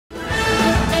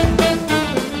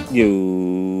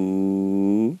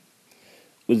Yo,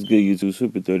 what's good, YouTube?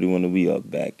 Super 31, and we are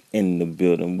back in the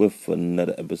building with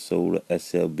another episode of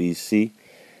SLBC.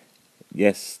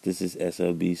 Yes, this is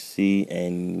SLBC,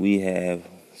 and we have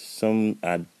some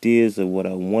ideas of what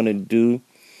I want to do.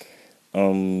 I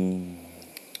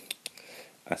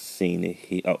seen it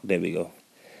here. Oh, there we go.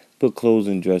 Put clothes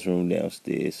in the dressing room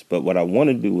downstairs. But what I want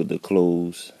to do with the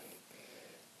clothes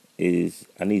is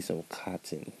I need some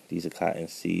cotton. These are cotton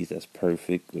seeds. That's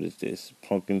perfect. What is this?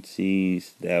 Pumpkin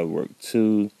seeds. That'll work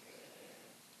too.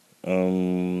 We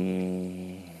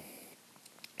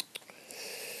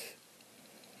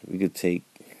could take.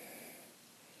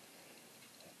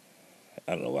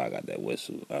 I don't know why I got that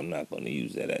whistle. I'm not going to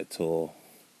use that at all.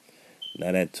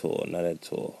 Not at all. Not at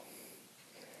all.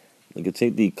 We could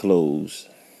take these clothes,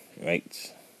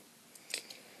 right,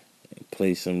 and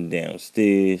place them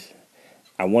downstairs.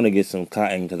 I want to get some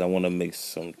cotton because I want to make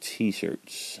some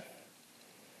t-shirts.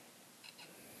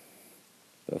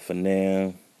 But for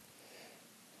now,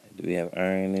 do we have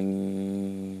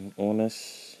iron on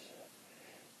us?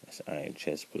 That's iron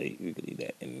chest plate. We could leave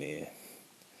that in there.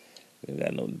 We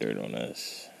got no dirt on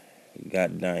us. We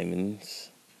got diamonds.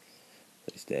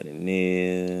 Place that in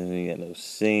there. We got no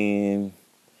sand.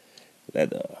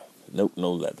 Leather. Nope,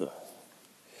 no leather.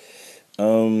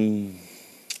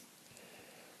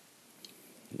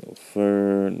 No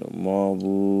fur, no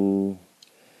marble,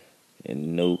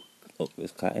 and no. Oh,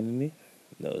 there's cotton in there?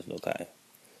 No, there's no cotton.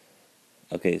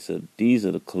 Okay, so these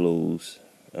are the clothes.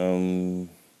 This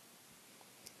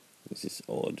is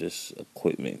all just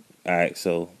equipment. Alright,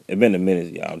 so it's been a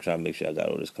minute, y'all. I'm trying to make sure I got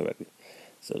all this correctly.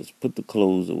 So let's put the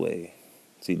clothes away.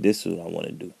 See, this is what I want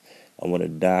to do. I want to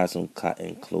dye some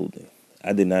cotton clothing.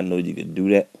 I did not know you could do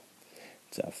that.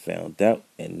 So I found out,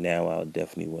 and now I'll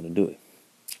definitely want to do it.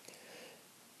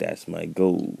 That's my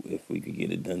goal. If we could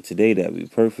get it done today, that'd be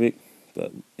perfect.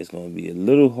 But it's going to be a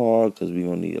little hard because we're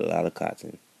going to need a lot of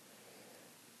cotton,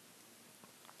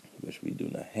 which we do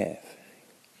not have.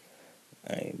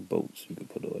 Iron bolts, we can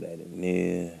put all that in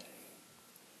there.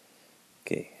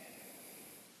 Okay.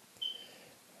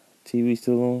 TV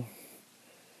still on?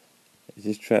 Is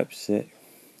this trap set?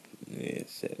 Yeah,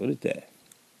 it's set. What is that?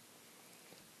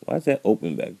 Why is that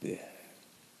open back there?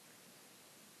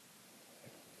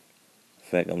 In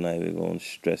fact, I'm not even going to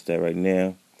stress that right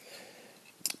now.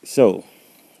 So,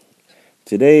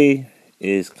 today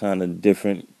is kind of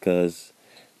different because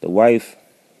the wife,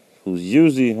 who's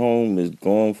usually home, is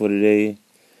gone for the day.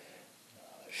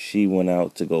 She went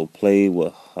out to go play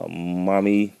with her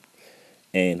mommy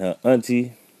and her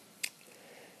auntie.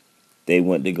 They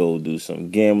went to go do some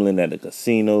gambling at the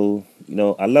casino. You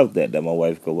know, I love that my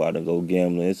wife go out and go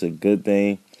gambling. It's a good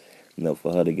thing, you know,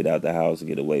 for her to get out the house and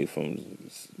get away from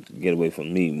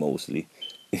me mostly,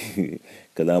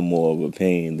 because I'm more of a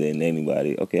pain than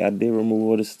anybody. Okay, I did remove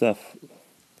all the stuff.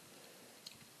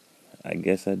 I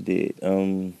guess I did.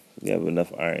 We have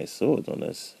enough iron swords on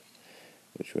us,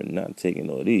 which we're not taking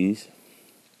all these.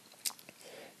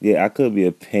 Yeah, I could be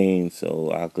a pain,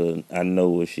 so I know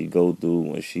what she go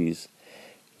through when she's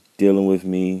dealing with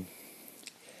me.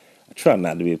 I try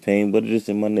not to be a pain, but it's just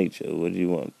in my nature. What do you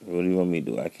want? What do you want me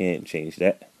to do? I can't change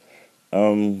that.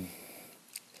 It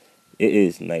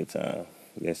is nighttime.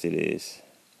 Yes, it is.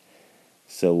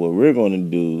 So what we're going to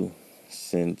do,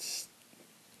 since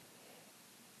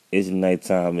it's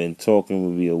nighttime and talking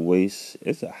would be a waste,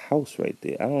 it's a house right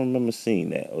there. I don't remember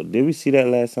seeing that. Or did we see that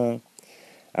last time?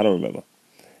 I don't remember.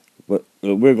 But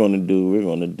what we're going to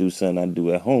do something I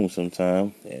do at home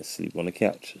sometime and sleep on the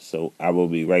couch. So I will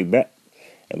be right back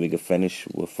and we can finish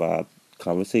with our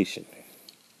conversation.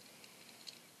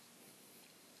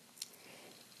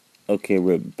 Okay,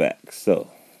 we're back. So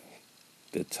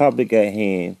the topic at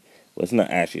hand, well, it's not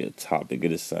actually a topic.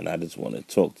 It is something I just want to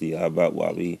talk to y'all about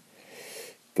while we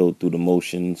go through the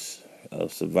motions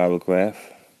of SurvivalCraft.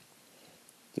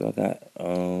 So I got,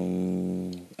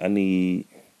 I need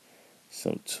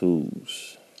some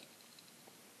tools.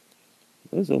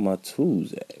 Where's all my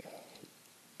tools at?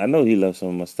 I know he left some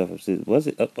of my stuff upstairs. Was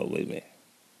it up? Oh, wait a minute.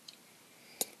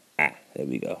 There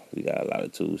we go. We got a lot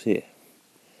of tools here.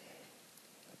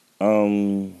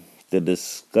 The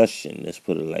discussion, let's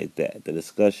put it like that. The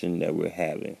discussion that we're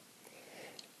having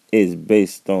is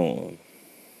based on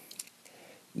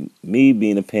me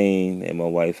being a pain and my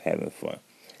wife having fun.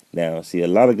 Now, see, a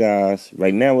lot of guys,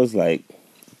 right now it's like,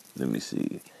 let me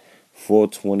see,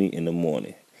 4:20 in the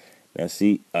morning. Now,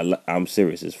 see, I'm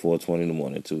serious. It's 4:20 in the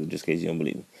morning, too, just in case you don't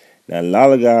believe me. Now, a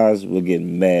lot of guys will get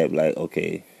mad, like,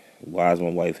 okay, why is my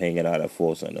wife hanging out at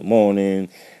 4 in the morning?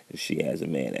 If she has a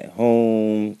man at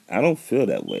home. I don't feel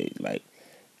that way. Like,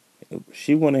 if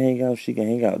she want to hang out, she can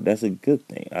hang out. That's a good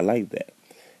thing. I like that.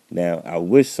 Now, I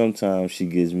wish sometimes she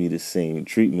gives me the same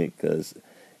treatment because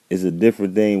it's a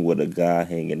different thing with a guy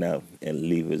hanging out and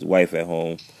leave his wife at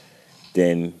home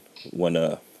than when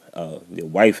your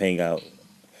wife hang out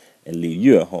and leave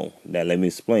you at home. Now, let me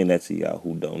explain that to y'all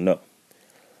who don't know.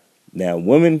 Now,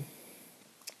 women,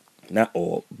 not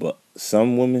all, but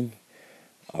some women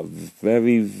are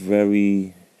very,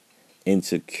 very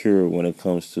insecure when it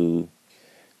comes to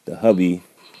the hubby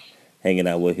hanging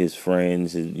out with his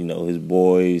friends, his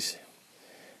boys.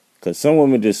 Because some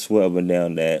women just swear up and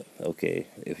down that, okay,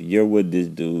 if you're with this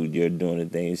dude, you're doing the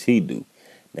things he do.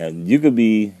 Now, you could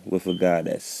be with a guy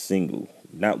that's single.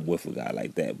 Not with a guy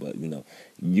like that, but,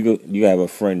 you have a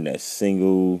friend that's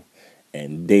single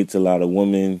and dates a lot of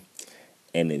women.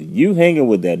 And if you hanging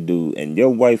with that dude and your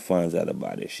wife finds out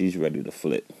about it, she's ready to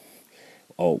flip.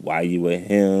 Oh, why you with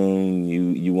him?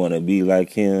 You want to be like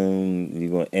him?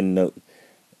 You're going to end up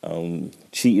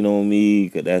cheating on me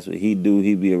because that's what he do.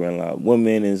 He be around a lot of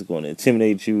women and it's going to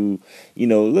intimidate you.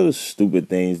 Little stupid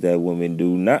things that women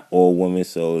do. Not all women,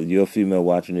 so if you're a female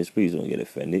watching this, please don't get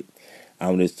offended.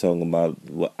 I'm just talking about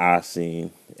what I've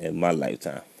seen in my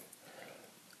lifetime.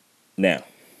 Now,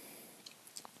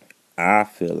 I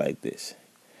feel like this.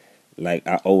 Like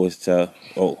I always tell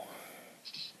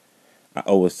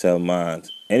mine,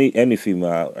 any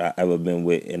female I ever been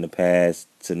with in the past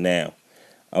to now,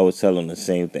 I always tell them the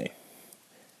same thing.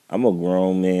 I'm a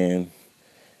grown man,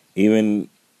 even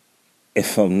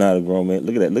if I'm not a grown man.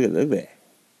 Look at that, look at that.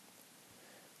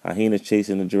 Hyena's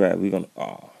chasing the giraffe.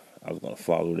 I was gonna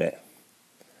follow that.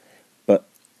 But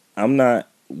I'm not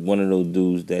one of those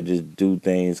dudes that just do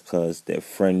things cause their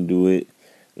friend do it.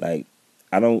 Like,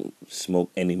 I don't smoke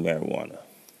any marijuana.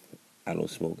 I don't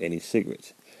smoke any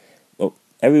cigarettes. Well,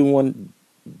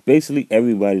 basically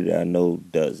everybody that I know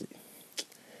does it.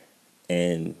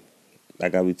 And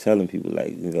like I be telling people,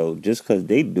 like, just because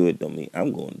they do it don't mean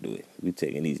I'm going to do it. We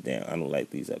taking these down. I don't like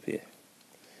these up here.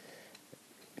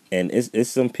 And it's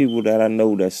some people that I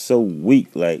know that's so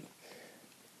weak. Like,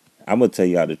 I'm going to tell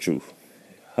y'all the truth.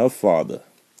 Her father,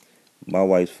 my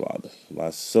wife's father, my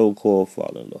so-called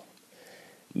father-in-law,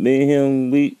 me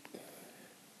and him,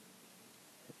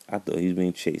 I thought he was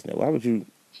being chased. Now, why would you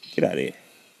get out of here?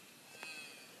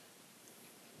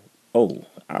 Oh,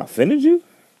 I offended you?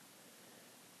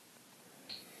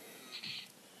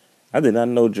 I did not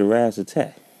know giraffes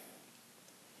attack.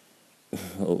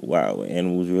 Oh, wow,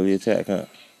 animals really attack, huh?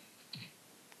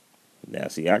 Now,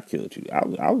 see, I killed you. I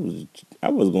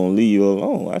was gonna leave you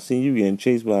alone. I seen you getting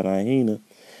chased by a hyena.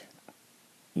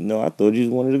 I thought you was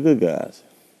one of the good guys.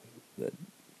 But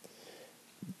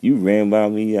you ran by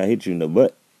me. I hit you in the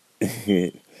butt.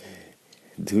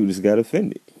 Dude just got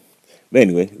offended. But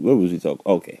anyway, what was we talking?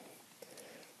 Okay,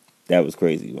 that was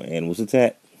crazy when animals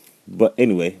attack. But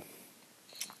anyway,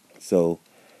 so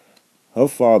her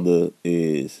father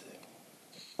is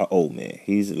an old man.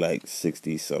 He's like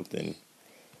 60 something,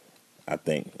 I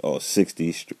think, or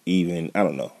 60 even. I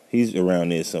don't know. He's around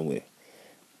there somewhere.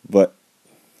 But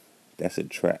that's a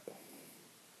trap.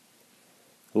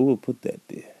 Who would put that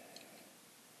there?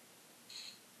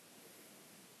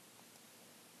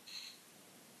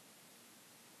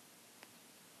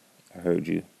 I heard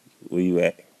you. Where you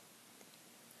at?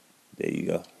 There you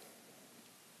go.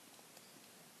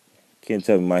 Can't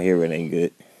tell me my hearing ain't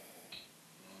good.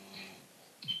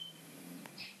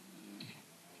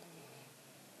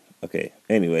 Okay,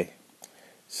 anyway.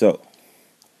 So,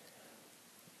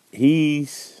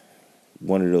 he's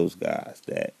one of those guys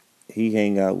that he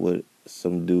hang out with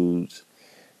some dudes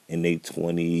in their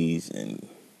 20s and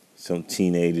some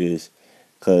teenagers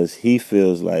because he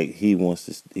feels like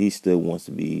he still wants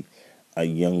to be a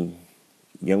young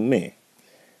man.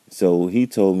 So he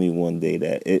told me one day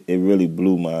that it really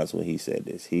blew my eyes when he said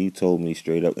this. He told me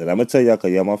straight up, and I'm gonna tell y'all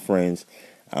because y'all my friends.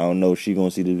 I don't know if she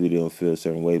gonna see this video and feel a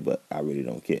certain way, but I really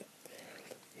don't care.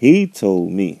 He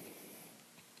told me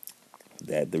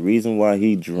that the reason why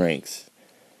he drinks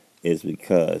is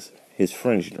because his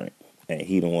friends drink and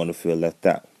he don't want to feel left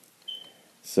out.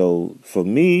 So for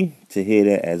me to hear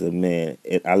that as a man,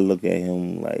 I look at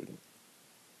him like,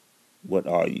 what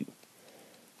are you?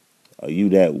 Are you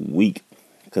that weak?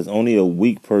 Because only a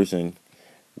weak person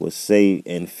would say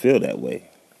and feel that way.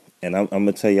 And I'm going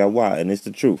to tell y'all why, and it's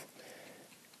the truth.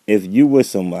 If you with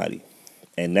somebody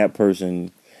and that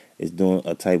person is doing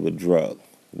a type of drug,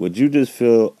 would you just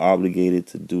feel obligated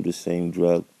to do the same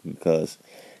drug because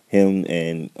him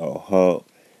and or her,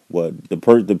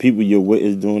 the people you're with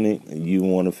is doing it, and you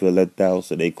want to feel left out,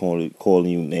 so they calling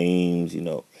you names,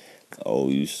 oh,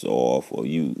 you soft, or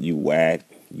you whack,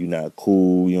 you not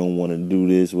cool, you don't want to do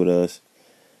this with us,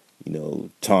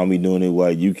 Tommy doing it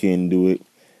while you can't do it.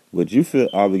 Would you feel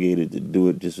obligated to do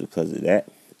it just because of that?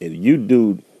 If you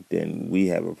do, then we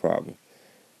have a problem.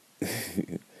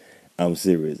 I'm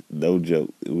serious. No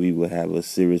joke. We will have a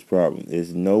serious problem.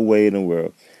 There's no way in the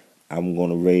world I'm going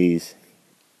to raise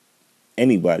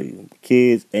anybody,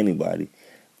 kids, anybody,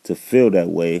 to feel that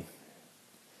way.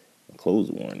 My clothes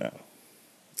are worn out.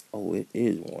 Oh, it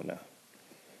is worn out.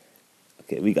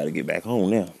 Okay, we got to get back home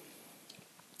now.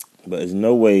 But there's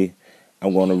no way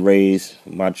I'm going to raise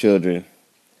my children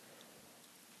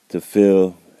to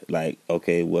feel like,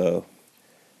 okay, well,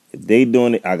 if they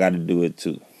doing it, I got to do it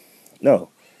too. No,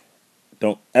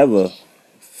 don't ever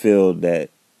feel that,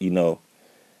 don't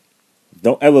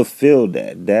ever feel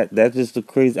that. That's just the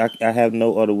crazy. I have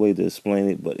no other way to explain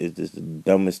it, but it's just the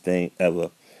dumbest thing ever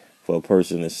for a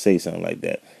person to say something like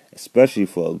that, especially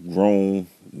for a grown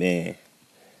man.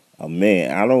 A man,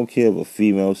 I don't care if a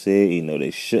female said, they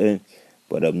shouldn't,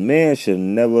 but a man should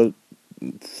never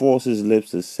force his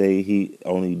lips to say he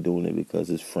only doing it because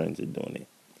his friends are doing it.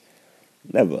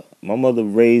 Never. My mother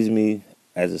raised me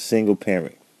as a single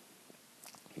parent.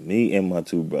 Me and my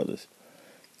two brothers.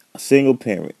 A single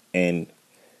parent. And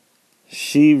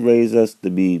she raised us to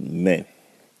be men.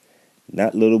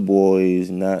 Not little boys,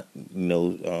 not,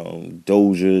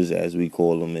 dozers as we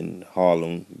call them in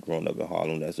Harlem. Growing up in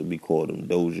Harlem, that's what we call them,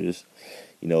 dozers.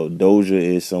 Dozer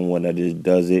is someone that just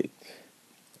does it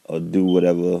or do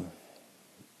whatever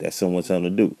that someone's telling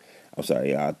them to do. I'm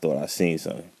sorry, y'all, I thought I seen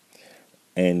something.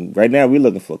 And right now we're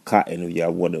looking for cotton. If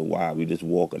y'all wonder why, we just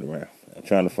walking around. I'm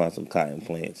trying to find some cotton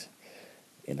plants.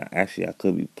 And I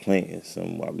could be planting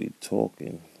some while we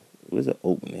talking. Where's the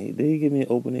opening? Did he give me an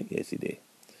opening? Yes, he did.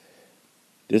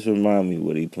 Just remind me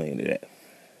what he planted at.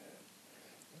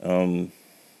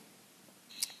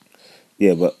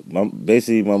 Yeah, but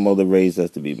basically my mother raised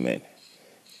us to be men.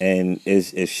 And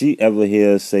if she ever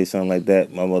hears say something like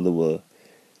that, my mother will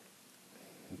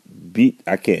beat.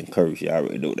 I can't curse, you I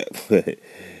already know that, but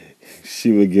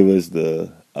she would give us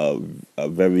a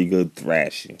very good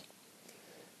thrashing.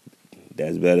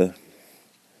 That's better.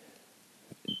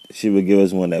 She would give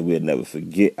us one that we'd never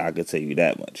forget. I could tell you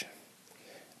that much.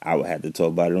 I would have to talk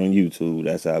about it on YouTube.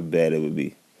 That's how bad it would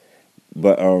be.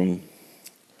 But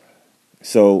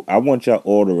so I want y'all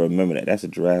all to remember that. That's a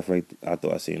giraffe right there. I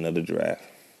thought I seen another giraffe.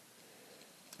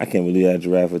 I can't believe that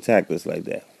giraffe attacked us like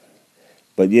that.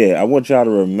 But yeah, I want y'all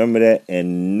to remember that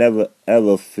and never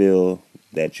ever feel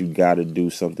that you got to do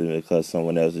something because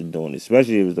someone else is doing it,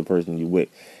 especially if it's the person you with.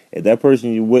 If that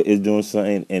person you with is doing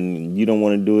something and you don't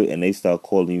want to do it and they start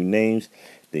calling you names,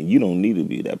 then you don't need to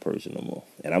be that person no more.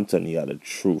 And I'm telling y'all the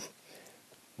truth.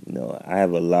 I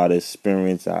have a lot of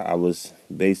experience. I was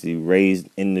basically raised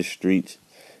in the streets.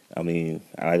 I mean,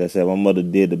 like I said, my mother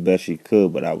did the best she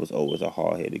could, but I was always a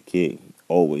hard-headed kid.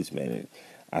 Always, man. And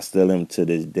I still am to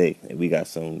this day. And we got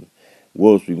some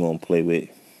wolves we gonna play with.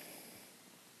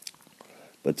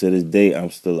 But to this day, I'm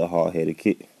still a hard-headed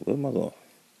kid. Where am I going?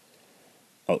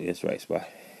 Oh, that's right, Spy.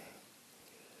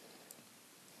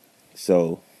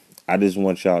 So, I just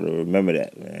want y'all to remember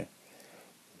that, man.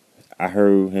 I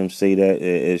heard him say that.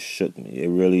 It shook me. It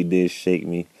really did shake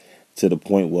me to the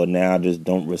point where now I just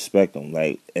don't respect him.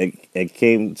 Like, it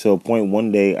came to a point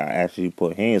one day I actually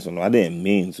put hands on him. I didn't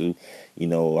mean to.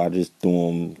 I just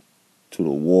threw him to the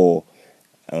wall.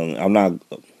 I'm not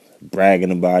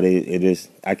bragging about it. It is,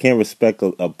 I can't respect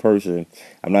a person.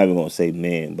 I'm not even gonna say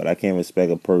man, but I can't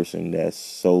respect a person that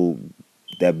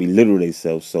belittle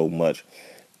themselves so much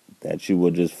that you will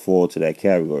just fall to that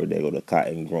category. They go to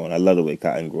cotton growing. I love the way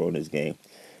cotton grow in this game.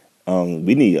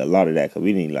 We need a lot of that because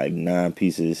we need like 9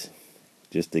 pieces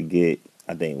just to get.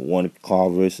 I think 1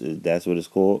 carvers. That's what it's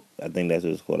called. I think that's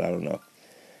what it's called. I don't know.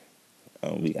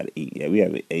 We gotta eat. Yeah, we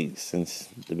haven't ate since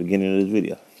the beginning of this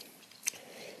video.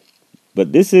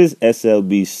 But this is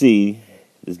SLBC.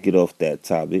 Let's get off that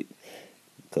topic.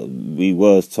 Because we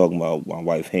was talking about my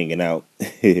wife hanging out.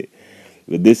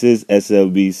 But this is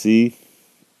SLBC.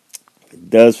 It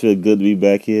does feel good to be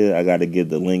back here. I got to get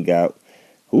the link out.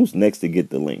 Who's next to get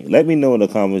the link? Let me know in the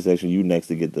comment section you next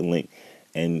to get the link.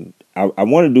 And I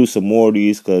want to do some more of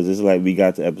these because it's like we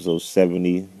got to episode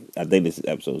 70. I think this is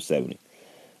episode 70.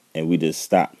 And we just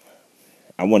stopped.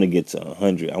 I want to get to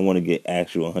 100. I want to get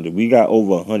actual 100. We got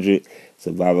over 100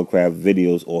 SurvivalCraft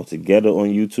videos altogether on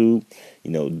YouTube.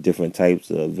 Different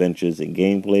types of adventures and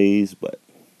gameplays. But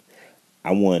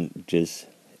I want just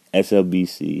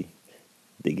SLBC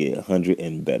to get 100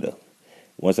 and better.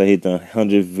 Once I hit the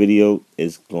 100th video,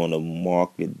 it's going to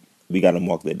mark it. We got to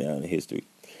mark that down in history.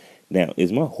 Now,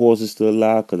 is my horses still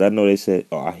alive? Because I know they said,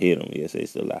 oh, I hear them. Yes, they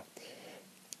still alive.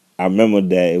 I remember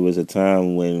that it was a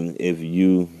time when if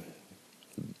you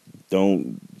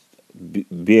don't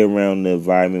be around the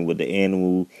environment with the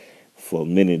animal for a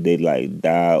minute, they like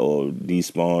die or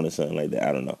despawn or something like that.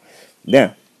 I don't know.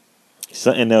 Now,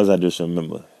 something else I just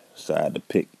remember. So I had to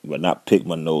pick, but not pick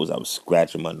my nose. I was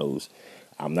scratching my nose.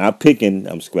 I'm not picking,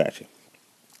 I'm scratching.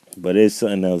 But it's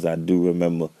something else I do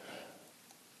remember.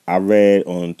 I read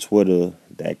on Twitter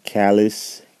that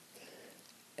Callus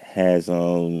has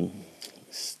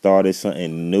started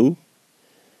something new.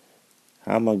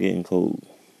 How am I getting cold?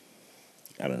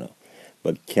 I don't know.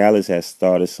 But Callus has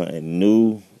started something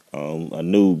new, a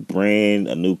new brand,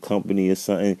 a new company or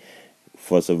something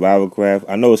for SurvivalCraft.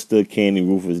 I know it's still Candy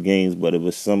Rufus Games, but it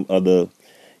was some other.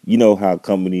 You know how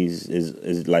companies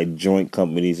is like joint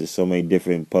companies. There's so many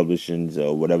different publishings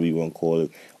or whatever you want to call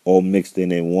it, all mixed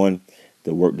in one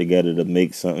to work together to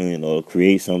make something or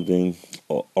create something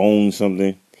or own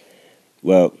something.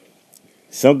 Well,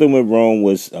 something went wrong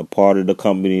was a part of the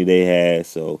company they had,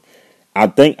 so I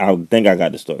think I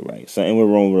got the story right. Something went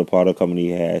wrong with a part of the company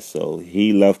he had, so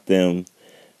he left them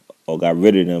or got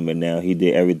rid of them, and now he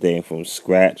did everything from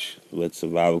scratch with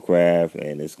SurvivalCraft,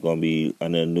 and it's gonna be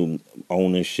under new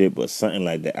ownership or something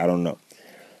like that. I don't know.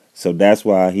 So that's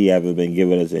why he haven't been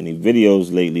giving us any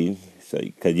videos lately. So,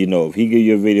 because you know, if he give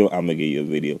you a video, I'm gonna give you a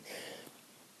video.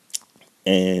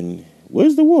 And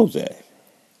where's the wolves at?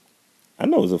 I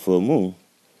know it's a full moon.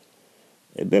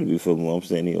 It better be full moon. I'm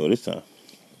staying here all this time.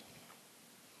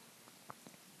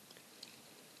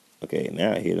 Okay,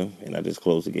 now I hear them, and I just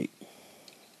closed the gate.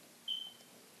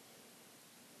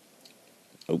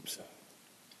 Oops.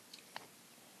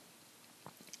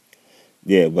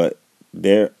 Yeah, but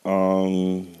they're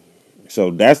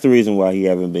so that's the reason why he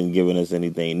haven't been giving us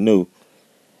anything new.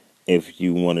 If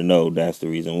you want to know, that's the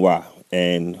reason why.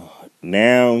 And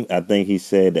now I think he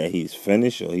said that he's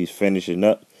finished or he's finishing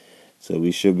up. So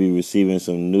we should be receiving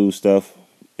some new stuff.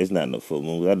 It's not no full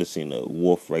moon. I just seen a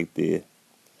wolf right there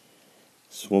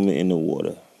swimming in the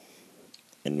water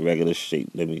in regular shape.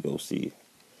 Let me go see.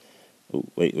 Oh,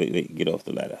 wait. Get off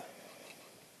the ladder.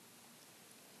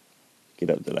 Get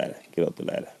up the ladder. Get up the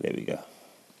ladder. There we go.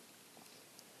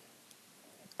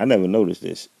 I never noticed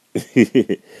this.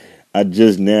 I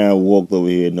just now walked over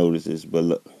here and noticed this. But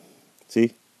look.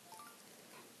 See?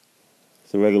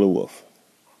 It's a regular wolf.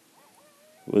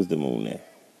 Where's the moon there?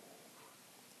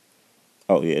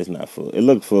 Oh, yeah, it's not full. It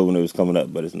looked full when it was coming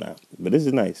up, but it's not. But this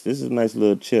is nice. This is a nice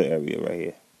little chill area right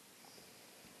here.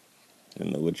 I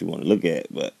don't know what you want to look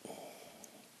at, but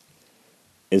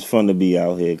it's fun to be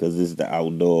out here because this is the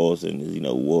outdoors and, you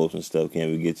know, wolves and stuff can't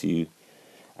even get to you.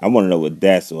 I want to know what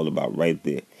that's all about right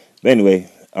there. But anyway,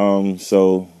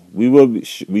 so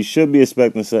we should be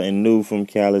expecting something new from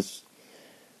Callus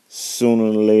sooner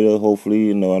or later, hopefully.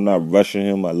 You know, I'm not rushing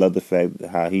him. I love the fact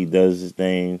how he does his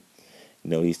thing. You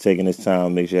know, he's taking his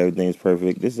time, make sure everything's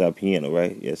perfect. This is our piano,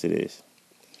 right? Yes, it is.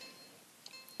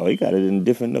 Oh, he got it in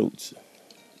different notes,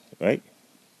 right?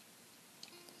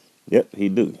 Yep, he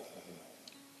do.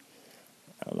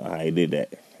 I don't know how he did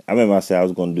that. I remember I said I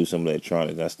was going to do some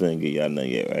electronics. I still didn't get y'all none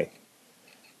yet, right?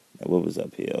 Now, what was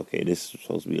up here? Okay, this is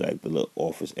supposed to be like the little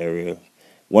office area.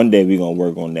 One day we're going to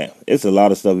work on that. It's a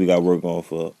lot of stuff we got to work on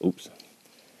for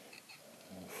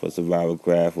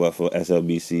SurvivalCraft, for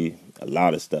SLBC. A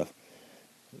lot of stuff.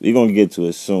 We're going to get to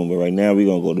it soon, but right now we're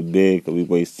going to go to bed because we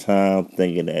waste time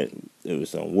thinking that it was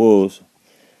some wolves.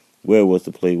 Where was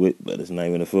to play with, but it's not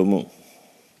even a full moon.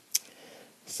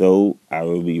 So I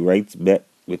will be right back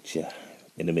with you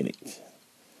in a minute.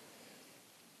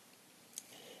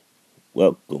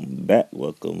 Welcome back.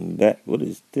 What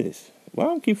is this? Why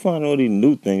do I keep finding all these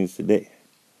new things today?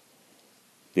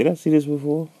 Did I see this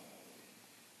before?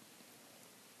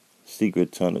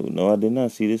 Secret tunnel. No, I did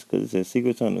not see this because it says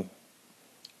secret tunnel.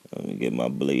 Let me get my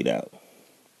blade out.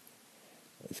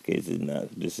 In this case, it's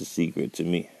not. This is secret to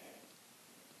me.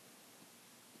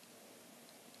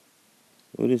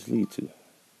 Where does this lead to?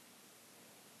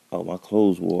 Oh, my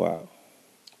clothes wore out.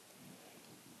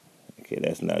 Okay,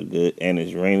 that's not good. And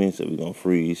it's raining, so we're going to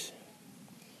freeze.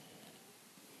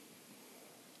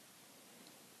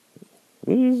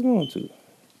 Where is this going to?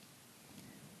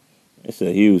 It's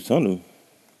a huge tunnel.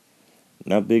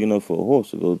 Not big enough for a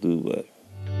horse to go through, but